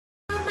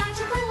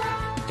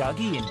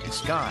Dougie in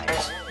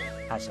disguise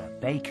as a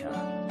baker.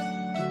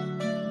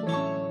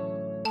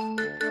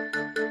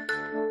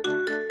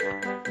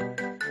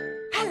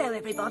 Hello,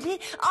 everybody.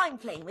 I'm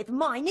playing with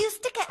my new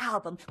sticker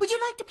album. Would you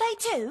like to play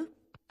too?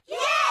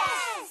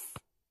 Yes!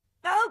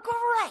 Oh,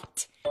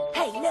 great!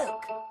 Hey,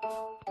 look.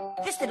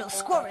 This little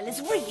squirrel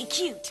is really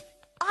cute.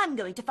 I'm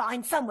going to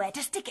find somewhere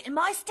to stick it in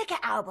my sticker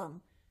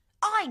album.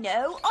 I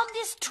know, on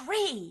this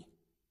tree.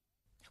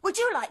 Would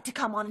you like to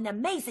come on an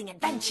amazing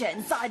adventure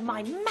inside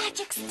my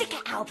magic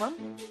sticker album?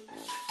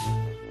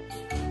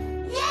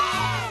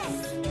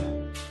 Yes!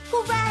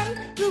 Hooray,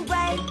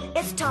 hooray,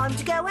 it's time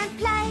to go and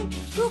play.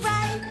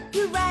 Hooray,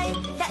 hooray,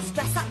 let's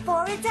dress up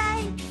for a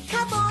day.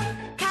 Come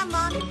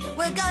on,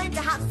 we're going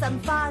to have some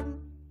fun.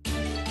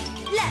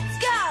 Let's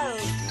go!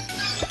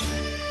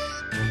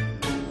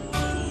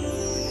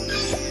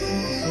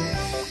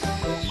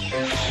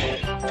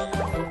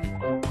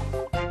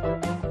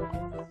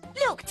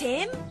 Look,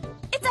 Tim,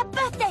 it's a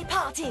birthday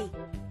party.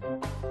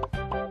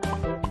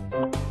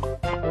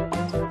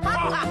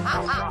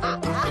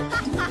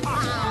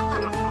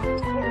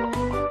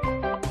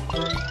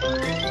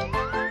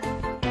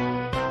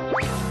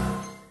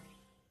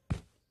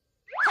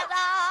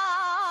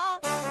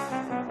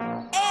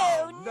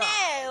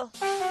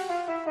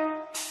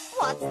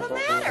 What's the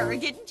matter?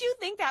 Didn't you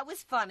think that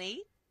was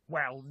funny?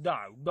 Well,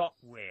 no, not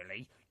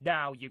really.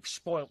 Now you've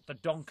spoilt the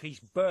donkey's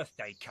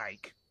birthday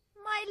cake.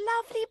 My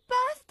lovely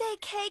birthday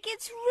cake,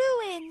 it's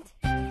ruined.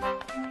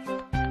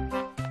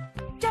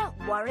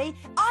 Don't worry,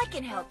 I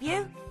can help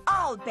you.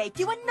 I'll bake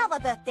you another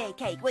birthday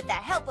cake with the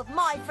help of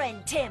my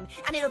friend Tim,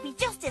 and it'll be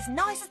just as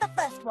nice as the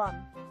first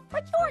one.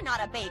 But you're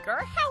not a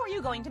baker. How are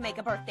you going to make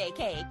a birthday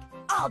cake?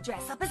 I'll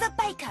dress up as a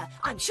baker.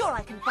 I'm sure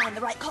I can find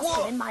the right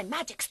costume in my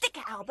magic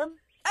sticker album.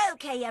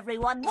 Okay,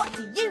 everyone, what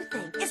do you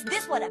think? Is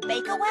this what a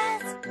baker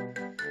wears?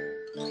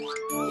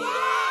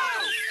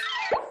 Yes!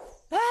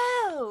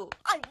 Oh,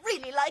 I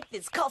really like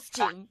this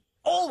costume.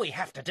 All we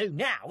have to do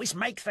now is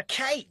make the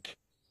cake.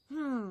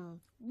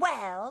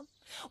 Well,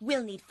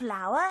 we'll need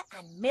flour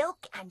and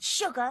milk and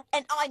sugar,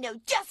 and I know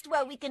just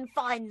where we can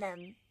find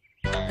them.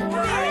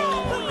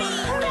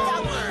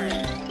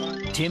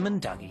 Tim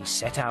and Dougie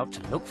set out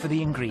to look for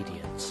the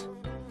ingredients.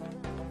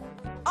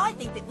 I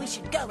think that we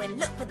should go and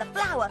look for the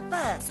flour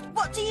first.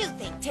 What do you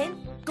think, Tim?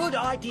 Good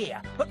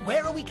idea, but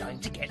where are we going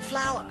to get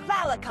flour?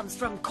 Flour comes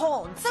from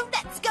corn, so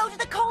let's go to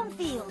the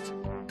cornfield.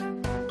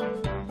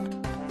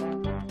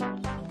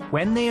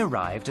 When they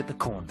arrived at the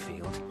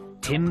cornfield,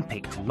 Tim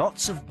picked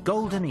lots of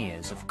golden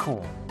ears of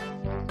corn.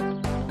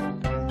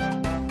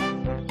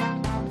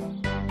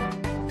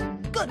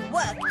 Good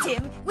work,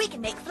 Tim. We can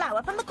make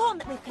flour from the corn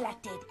that we've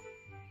collected.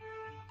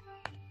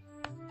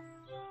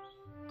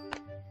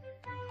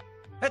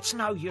 It's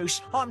no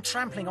use. I'm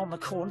trampling on the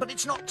corn, but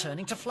it's not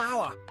turning to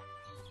flour.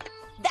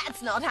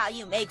 That's not how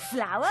you make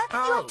flour. You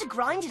Oh. have to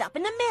grind it up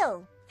in a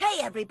mill.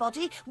 Hey,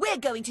 everybody, we're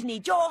going to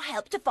need your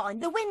help to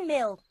find the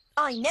windmill.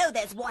 I know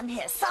there's one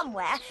here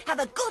somewhere. Have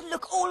a good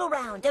look all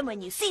around, and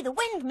when you see the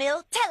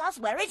windmill, tell us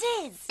where it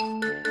is.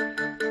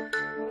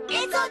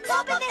 It's on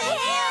top of the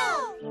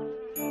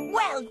hill!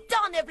 Well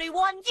done,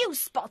 everyone. You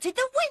spotted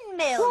the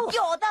windmill. Ooh.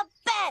 You're the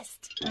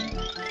best.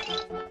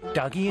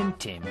 Dougie and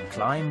Tim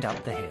climbed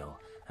up the hill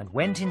and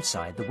went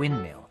inside the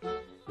windmill.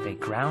 They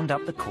ground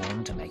up the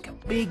corn to make a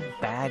big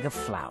bag of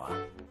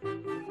flour.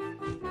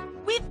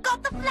 We've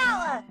got the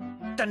flour.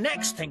 The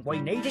next thing we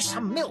need is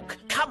some milk.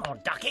 Come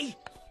on, Ducky.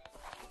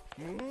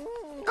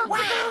 Wow,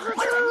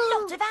 what a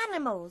lot of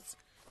animals.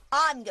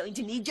 I'm going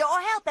to need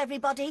your help,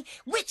 everybody.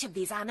 Which of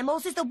these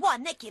animals is the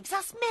one that gives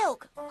us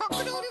milk?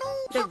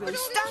 The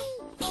rooster?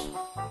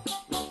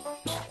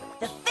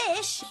 The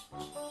fish?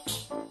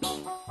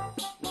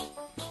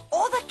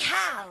 Or the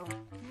cow?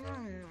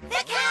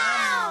 The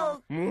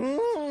cow!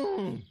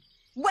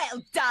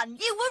 Well done.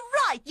 You were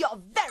right.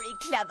 You're very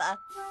clever.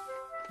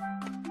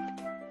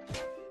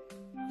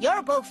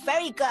 You're both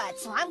very good,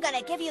 so I'm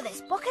gonna give you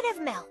this bucket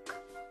of milk.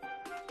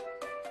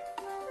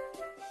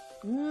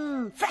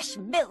 Fresh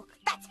milk.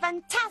 That's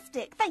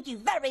fantastic. Thank you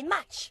very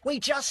much. We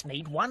just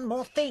need one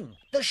more thing,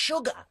 the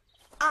sugar.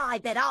 I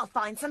bet I'll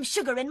find some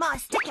sugar in my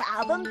sticker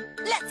album.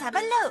 Let's have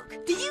a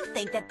look. Do you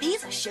think that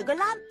these are sugar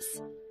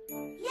lumps?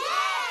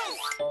 Yes!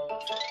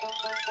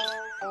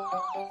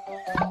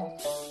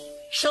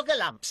 Sugar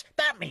lumps.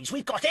 That means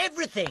we've got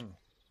everything.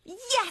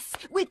 Yes,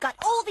 we've got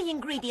all the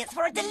ingredients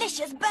for a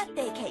delicious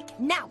birthday cake.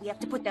 Now we have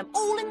to put them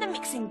all in the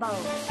mixing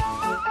bowl.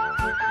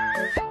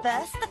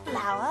 First, the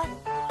flour.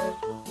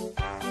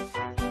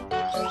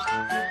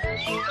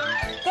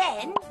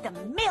 Then, the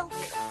milk.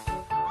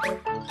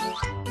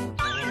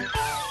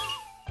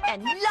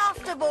 And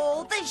last of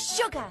all, the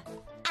sugar.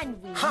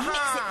 And we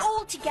mix it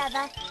all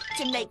together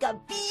to make a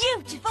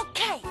beautiful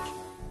cake.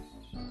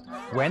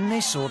 When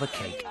they saw the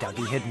cake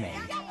Dougie had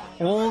made,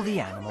 all the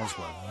animals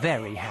were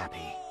very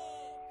happy.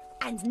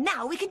 And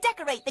now we can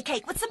decorate the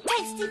cake with some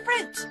tasty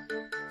fruit.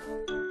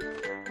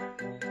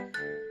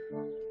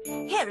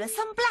 Here are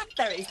some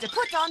blackberries to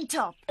put on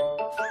top.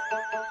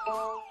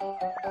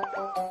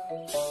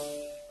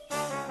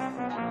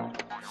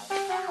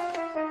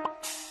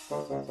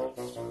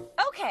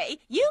 Okay,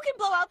 you can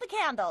blow out the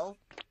candle.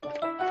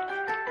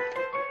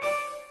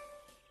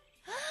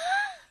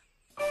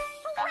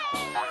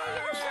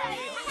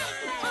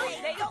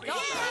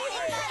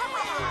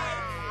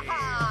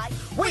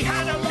 We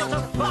had a lot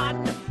of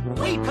fun.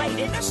 We played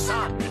in the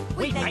sun.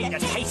 We made a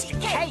tasty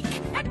cake.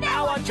 And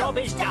now our job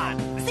is done.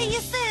 See you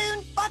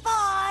soon.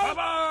 Bye-bye.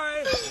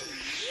 Bye-bye!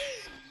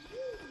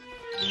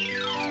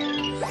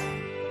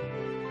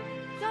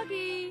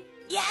 Dougie!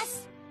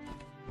 Yes?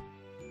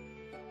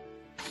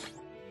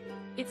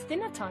 It's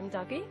dinner time,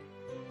 Dougie.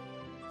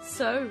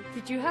 So,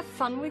 did you have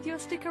fun with your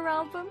sticker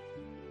album?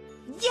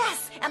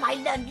 Yes, and I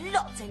learned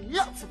lots and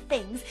lots of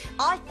things.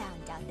 I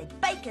found out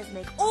that bakers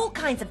make all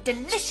kinds of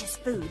delicious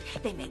food.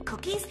 They make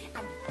cookies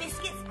and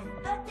biscuits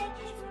and birthday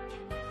cakes.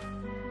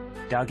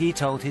 Dougie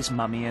told his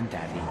mummy and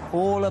daddy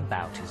all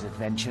about his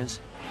adventures,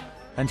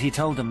 and he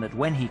told them that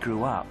when he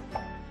grew up,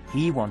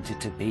 he wanted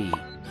to be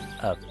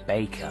a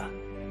baker.